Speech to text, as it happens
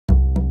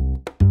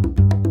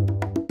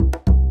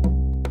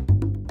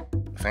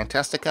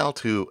Fantastical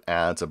 2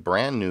 adds a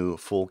brand new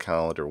full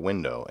calendar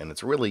window, and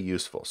it's really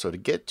useful. So to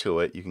get to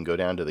it, you can go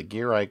down to the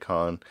gear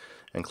icon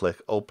and click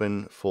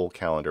Open Full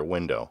Calendar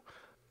Window.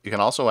 You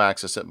can also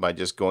access it by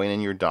just going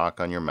in your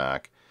dock on your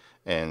Mac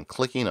and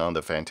clicking on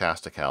the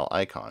Fantastical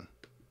icon.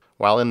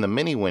 While in the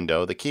mini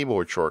window, the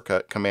keyboard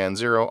shortcut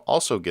Command-0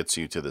 also gets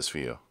you to this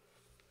view.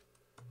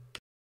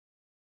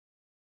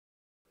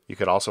 You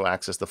could also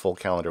access the full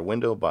calendar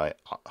window by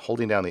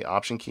holding down the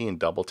Option key and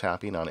double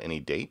tapping on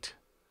any date.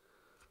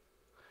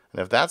 And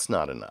if that's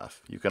not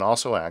enough, you can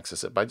also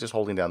access it by just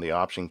holding down the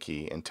Option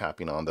key and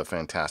tapping on the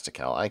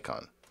Fantastical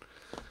icon.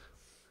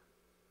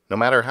 No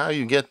matter how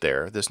you get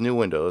there, this new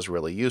window is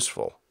really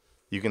useful.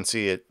 You can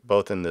see it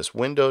both in this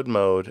windowed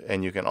mode,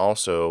 and you can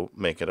also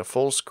make it a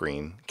full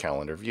screen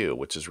calendar view,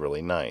 which is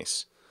really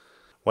nice.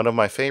 One of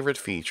my favorite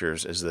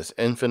features is this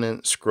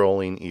infinite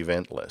scrolling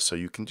event list. So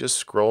you can just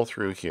scroll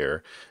through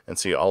here and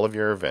see all of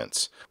your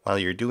events. While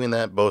you're doing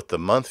that, both the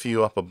month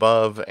view up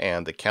above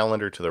and the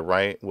calendar to the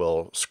right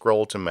will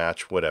scroll to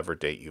match whatever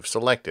date you've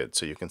selected.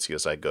 So you can see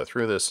as I go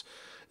through this,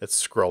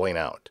 it's scrolling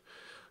out.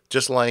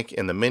 Just like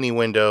in the mini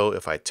window,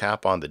 if I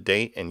tap on the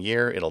date and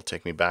year, it'll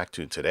take me back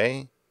to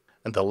today.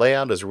 And the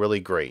layout is really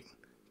great.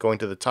 Going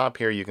to the top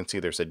here, you can see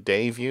there's a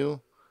day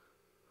view,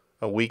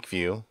 a week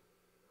view,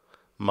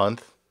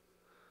 month,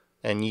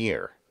 and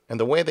year. And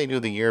the way they do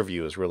the year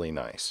view is really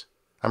nice.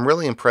 I'm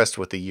really impressed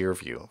with the year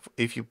view.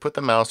 If you put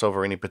the mouse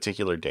over any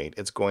particular date,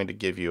 it's going to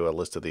give you a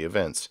list of the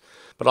events.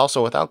 But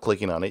also without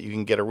clicking on it, you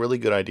can get a really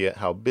good idea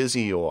how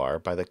busy you are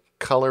by the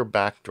color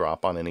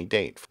backdrop on any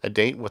date. A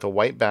date with a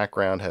white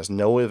background has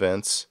no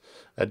events,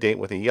 a date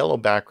with a yellow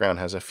background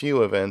has a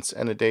few events,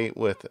 and a date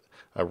with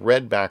a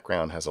red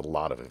background has a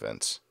lot of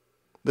events.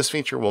 This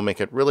feature will make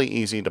it really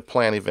easy to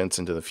plan events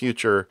into the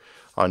future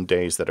on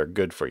days that are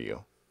good for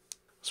you.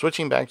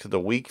 Switching back to the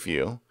week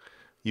view,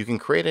 you can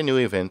create a new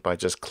event by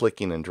just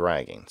clicking and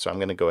dragging. So I'm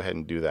going to go ahead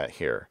and do that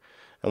here.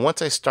 And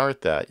once I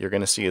start that, you're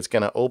going to see it's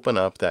going to open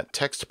up that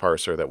text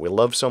parser that we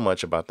love so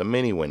much about the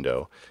mini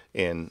window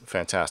in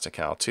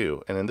Fantastical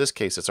 2. And in this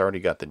case, it's already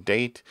got the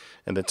date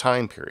and the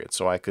time period.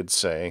 So I could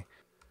say,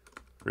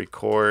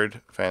 record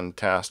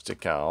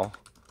Fantastical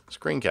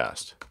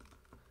screencast.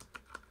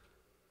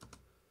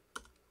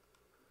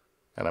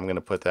 And I'm going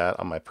to put that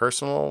on my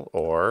personal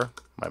or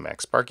my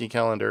Mac Sparky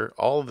calendar.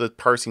 All of the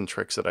parsing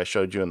tricks that I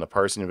showed you in the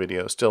parsing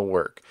video still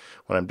work.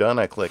 When I'm done,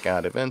 I click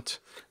Add Event,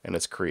 and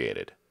it's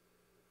created.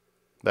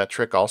 That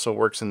trick also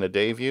works in the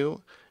day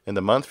view. In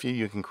the month view,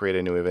 you can create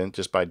a new event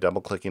just by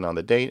double-clicking on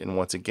the date, and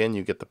once again,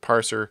 you get the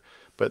parser.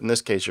 But in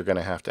this case, you're going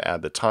to have to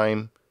add the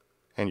time,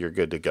 and you're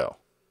good to go.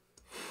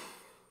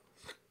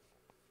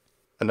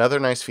 Another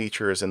nice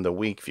feature is in the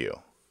week view.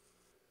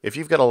 If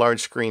you've got a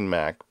large screen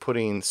Mac,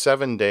 putting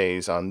 7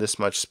 days on this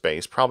much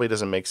space probably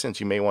doesn't make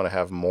sense. You may want to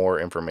have more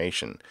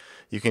information.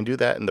 You can do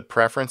that in the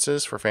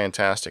preferences for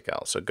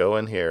Fantastical. So go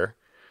in here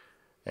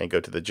and go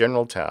to the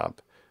General tab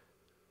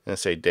and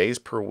say days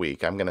per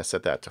week. I'm going to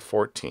set that to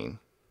 14.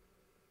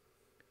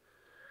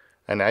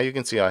 And now you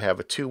can see I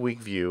have a 2-week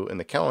view in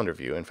the calendar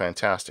view in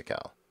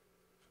Fantastical.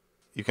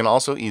 You can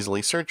also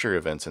easily search your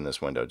events in this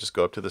window. Just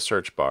go up to the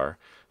search bar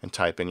and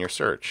type in your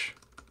search.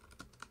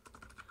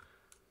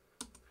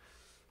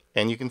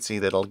 And you can see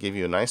that it'll give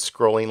you a nice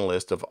scrolling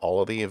list of all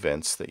of the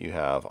events that you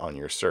have on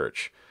your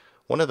search.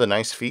 One of the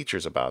nice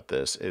features about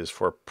this is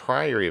for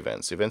prior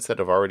events that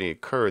have already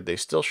occurred, they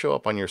still show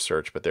up on your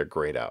search, but they're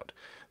grayed out.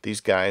 These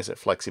guys at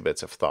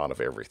Flexibits have thought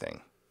of everything.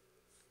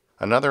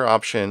 Another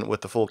option with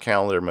the full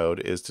calendar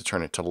mode is to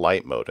turn it to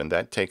light mode, and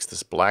that takes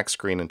this black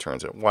screen and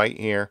turns it white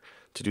here.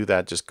 To do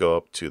that, just go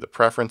up to the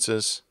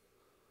preferences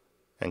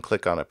and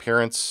click on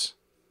Appearance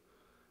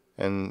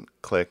and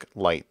click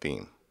Light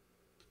Theme.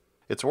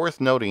 It's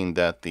worth noting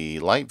that the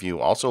light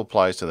view also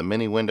applies to the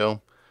mini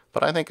window,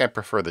 but I think I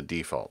prefer the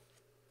default.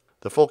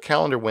 The full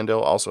calendar window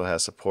also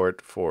has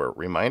support for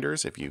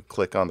reminders. If you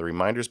click on the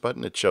reminders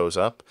button, it shows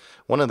up.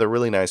 One of the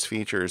really nice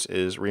features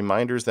is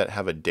reminders that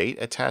have a date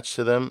attached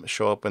to them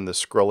show up in the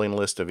scrolling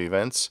list of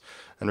events,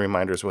 and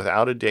reminders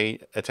without a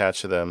date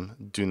attached to them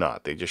do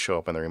not. They just show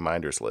up in the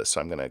reminders list.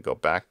 So I'm going to go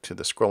back to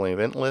the scrolling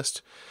event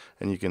list,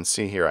 and you can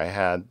see here I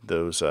had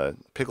those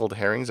pickled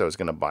herrings I was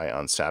going to buy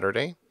on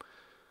Saturday.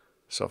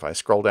 So if I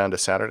scroll down to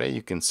Saturday,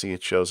 you can see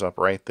it shows up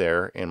right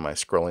there in my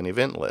scrolling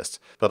event list.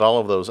 But all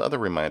of those other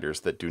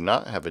reminders that do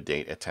not have a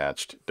date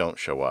attached don't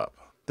show up.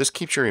 This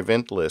keeps your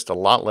event list a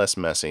lot less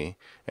messy,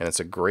 and it's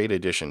a great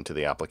addition to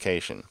the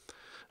application.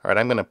 All right,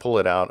 I'm going to pull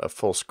it out of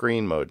full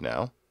screen mode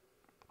now.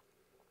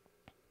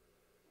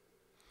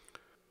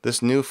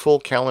 This new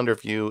full calendar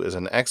view is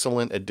an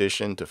excellent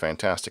addition to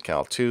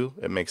Fantastical 2.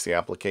 It makes the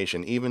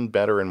application even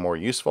better and more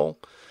useful.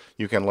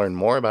 You can learn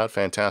more about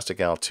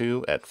Fantastical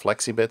 2 at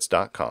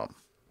flexibits.com.